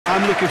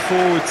I'm looking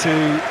forward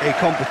to a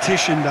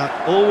competition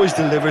that always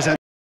delivers.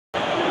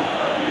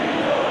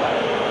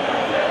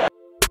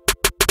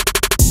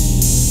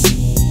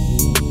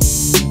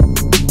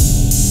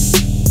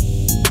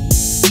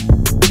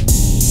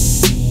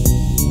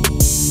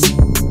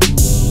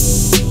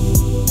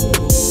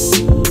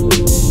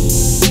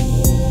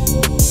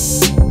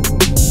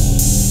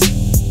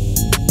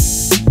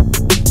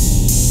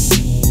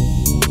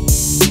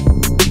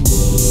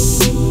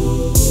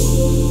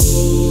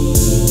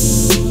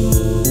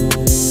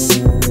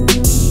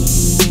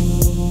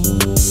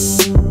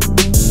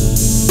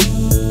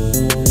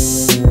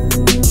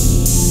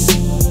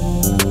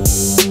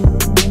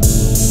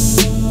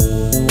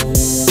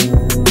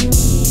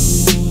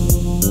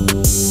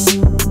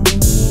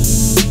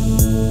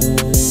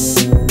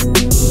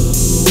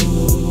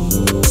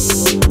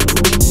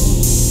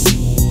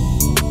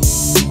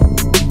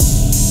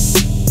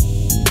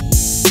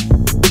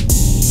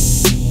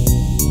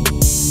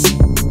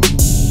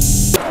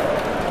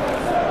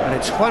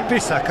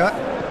 Wan-Bissaka.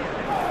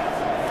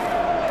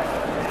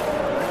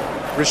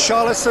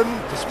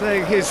 Richarlison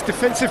displaying his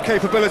defensive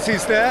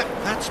capabilities there.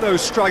 That's no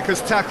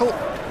striker's tackle.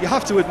 You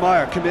have to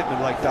admire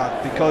commitment like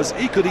that, because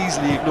he could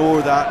easily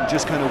ignore that and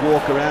just kind of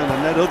walk around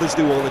and let others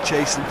do all the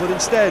chasing, but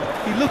instead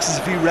he looks as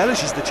if he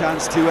relishes the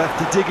chance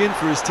to dig in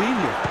for his team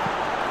here.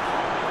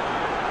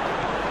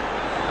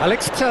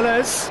 Alex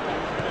Telles.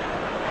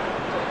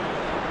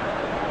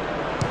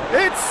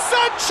 It's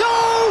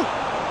Sancho!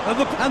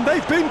 And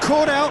they've been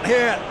caught out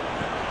here.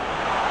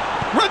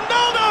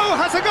 Ronaldo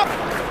has a go!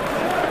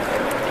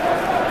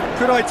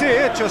 Good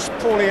idea, just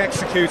poorly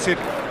executed.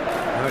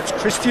 Now it's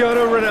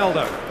Cristiano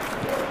Ronaldo.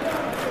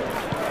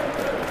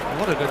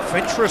 What an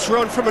adventurous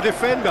run from a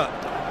defender.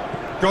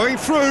 Going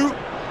through.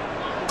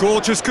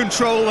 Gorgeous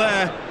control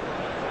there.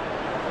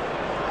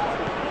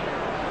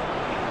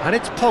 And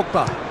it's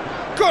Pogba.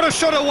 Got a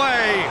shot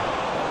away!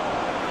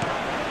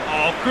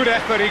 Oh, good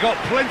effort, he got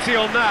plenty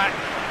on that.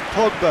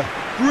 Pogba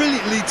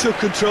brilliantly took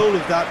control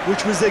of that,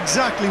 which was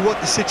exactly what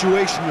the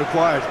situation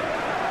required.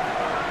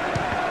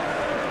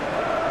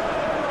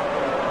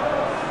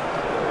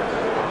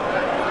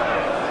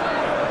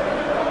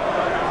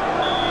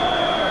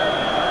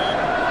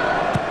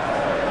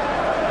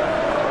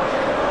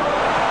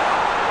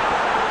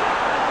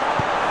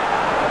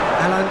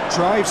 Alan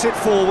drives it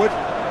forward.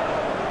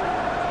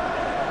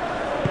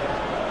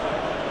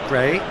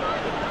 Gray.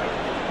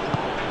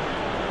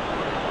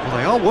 Well,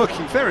 they are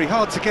working very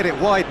hard to get it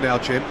wide now,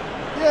 Jim.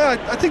 Yeah,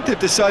 I think they've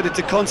decided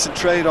to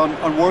concentrate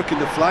on working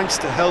the flanks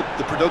to help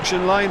the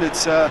production line.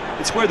 It's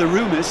where the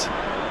room is.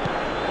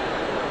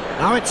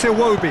 Now it's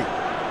Iwobi.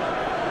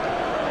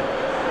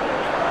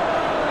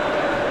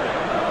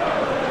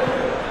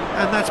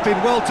 And that's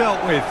been well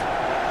dealt with.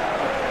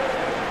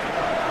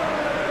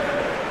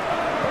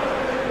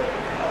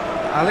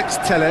 Alex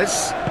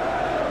Telles.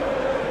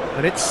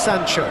 And it's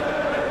Sancho.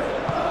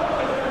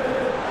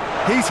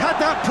 He's had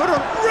that put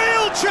on.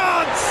 Real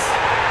chance!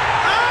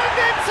 And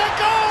it's a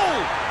goal!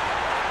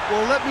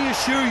 Well, let me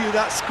assure you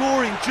that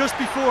scoring just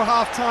before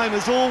half-time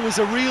is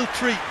always a real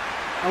treat.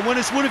 And when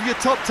it's one of your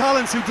top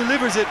talents who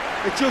delivers it,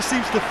 it just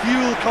seems to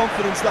fuel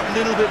confidence that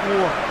little bit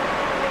more.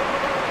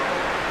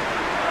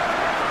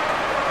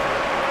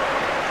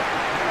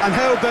 And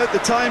how about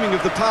the timing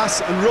of the pass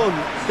and run?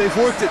 They've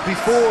worked it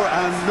before,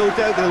 and no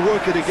doubt they'll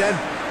work it again.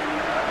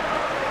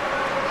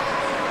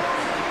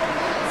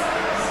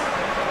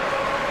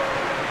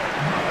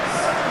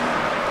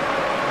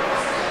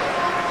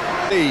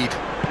 Lead.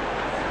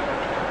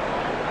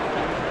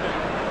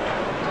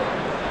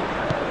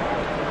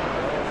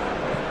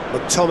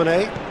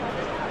 McTominay.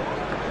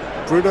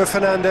 Bruno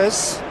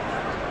Fernandes.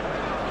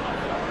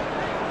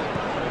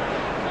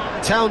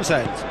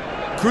 Townsend.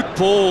 Good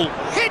ball.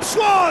 Hits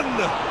one!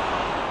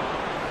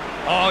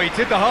 Oh, he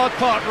did the hard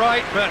part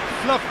right, but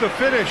fluffed the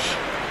finish.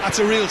 That's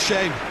a real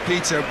shame,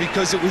 Peter,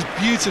 because it was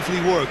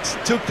beautifully worked.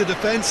 Took the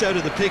defence out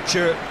of the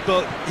picture,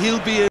 but he'll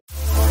be